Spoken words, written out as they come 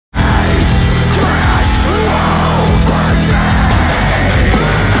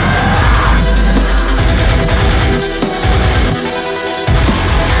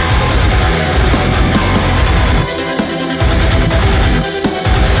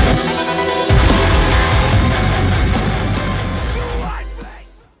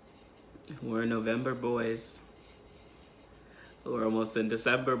December, boys. We're almost in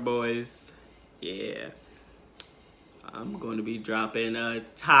December, boys. Yeah. I'm going to be dropping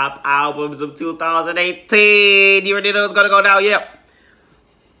top albums of 2018. You already know it's going to go down. Yep.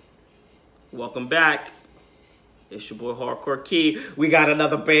 Welcome back. It's your boy Hardcore Key. We got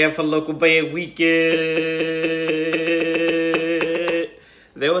another band for Local Band Weekend.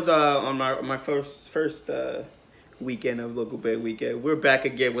 There was on my first weekend of Local Band Weekend. We're back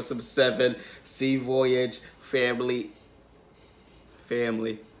again with some 7C Voyage family.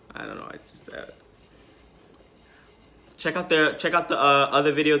 I don't know. I just check out the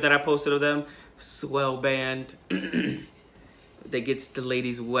other video that I posted of them. Swell band. They gets the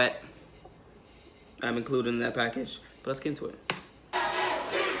ladies wet. I'm including in that package. But let's get into it.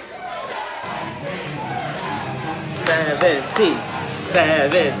 7C,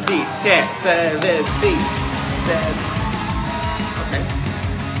 7C, check 7C, 7. Okay.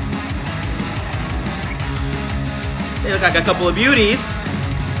 They look like a couple of beauties.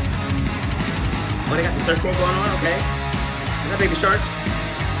 Oh, they got the surfboard going on. Okay. Is that Baby Shark?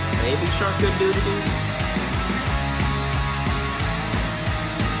 Baby Shark, good dude.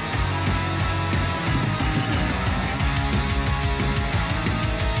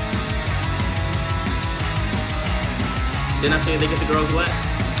 Didn't I tell you they get the girls wet?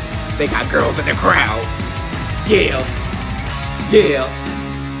 They got girls in the crowd. Yeah. Yeah.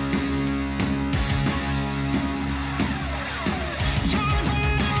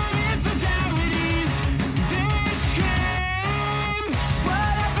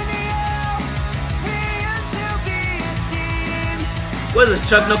 What is this,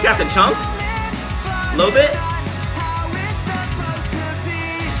 Chuck? No Captain Chunk? A little bit?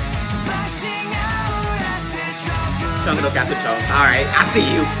 Chunk no Captain Chunk. Alright, I see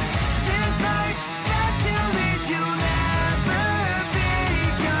you.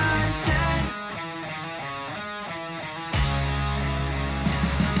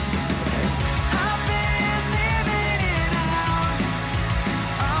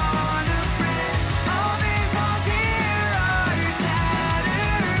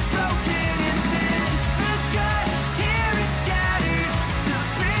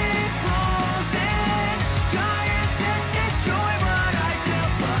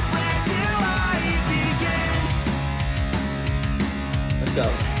 Go.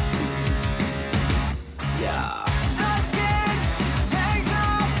 Yeah.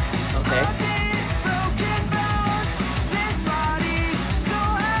 Okay.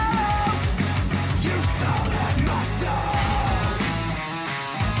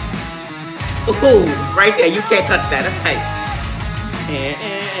 Ooh, right there. You can't touch that. That's tight.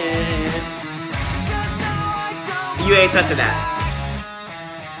 You ain't touching that.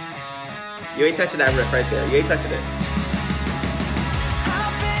 You ain't touching that riff right there. You ain't touching it.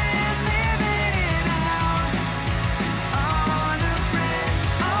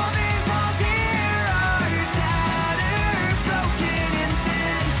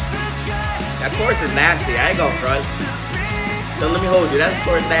 That chorus is nasty. I ain't going front. Don't let me hold you. That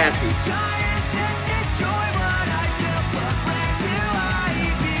chorus is nasty.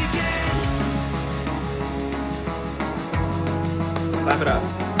 Clap it up.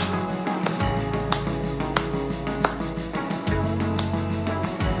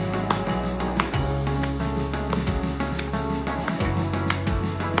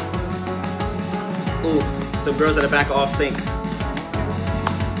 Ooh, the girls at the back are off sync.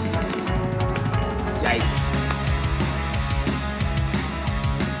 Yikes.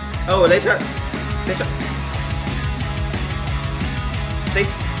 Oh, they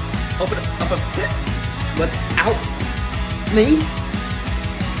open up a pit without me?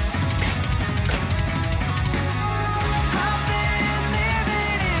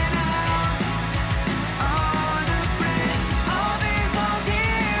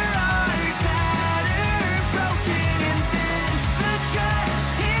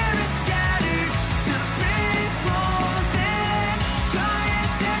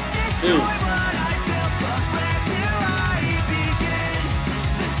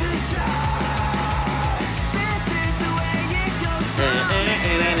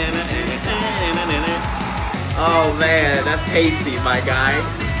 Oh man, that's tasty, my guy.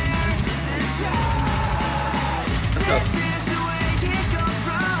 Let's go.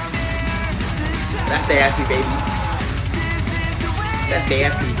 That's nasty, baby. That's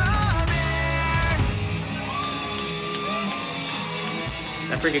nasty.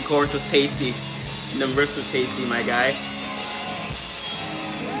 That freaking chorus was tasty. And the riffs was tasty, my guy.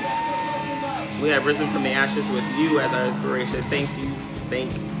 We have risen from the ashes with you as our inspiration. Thank you.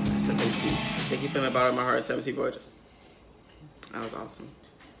 Thank you. Thank you for feeling about it in my heart, 7C Voyage. That was awesome.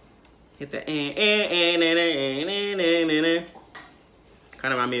 Hit the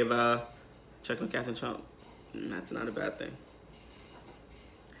kind of remind me of Checking with Captain Trump. That's not a bad thing.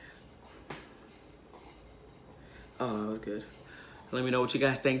 Oh, that was good. Let me know what you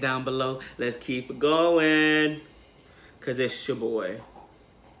guys think down below. Let's keep it going. Cause it's your boy,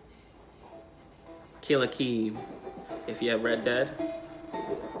 Killer Keem. If you have Red Dead.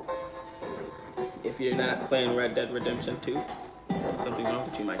 If you're not playing Red Dead Redemption 2, something wrong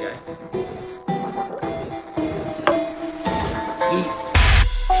with you, my guy.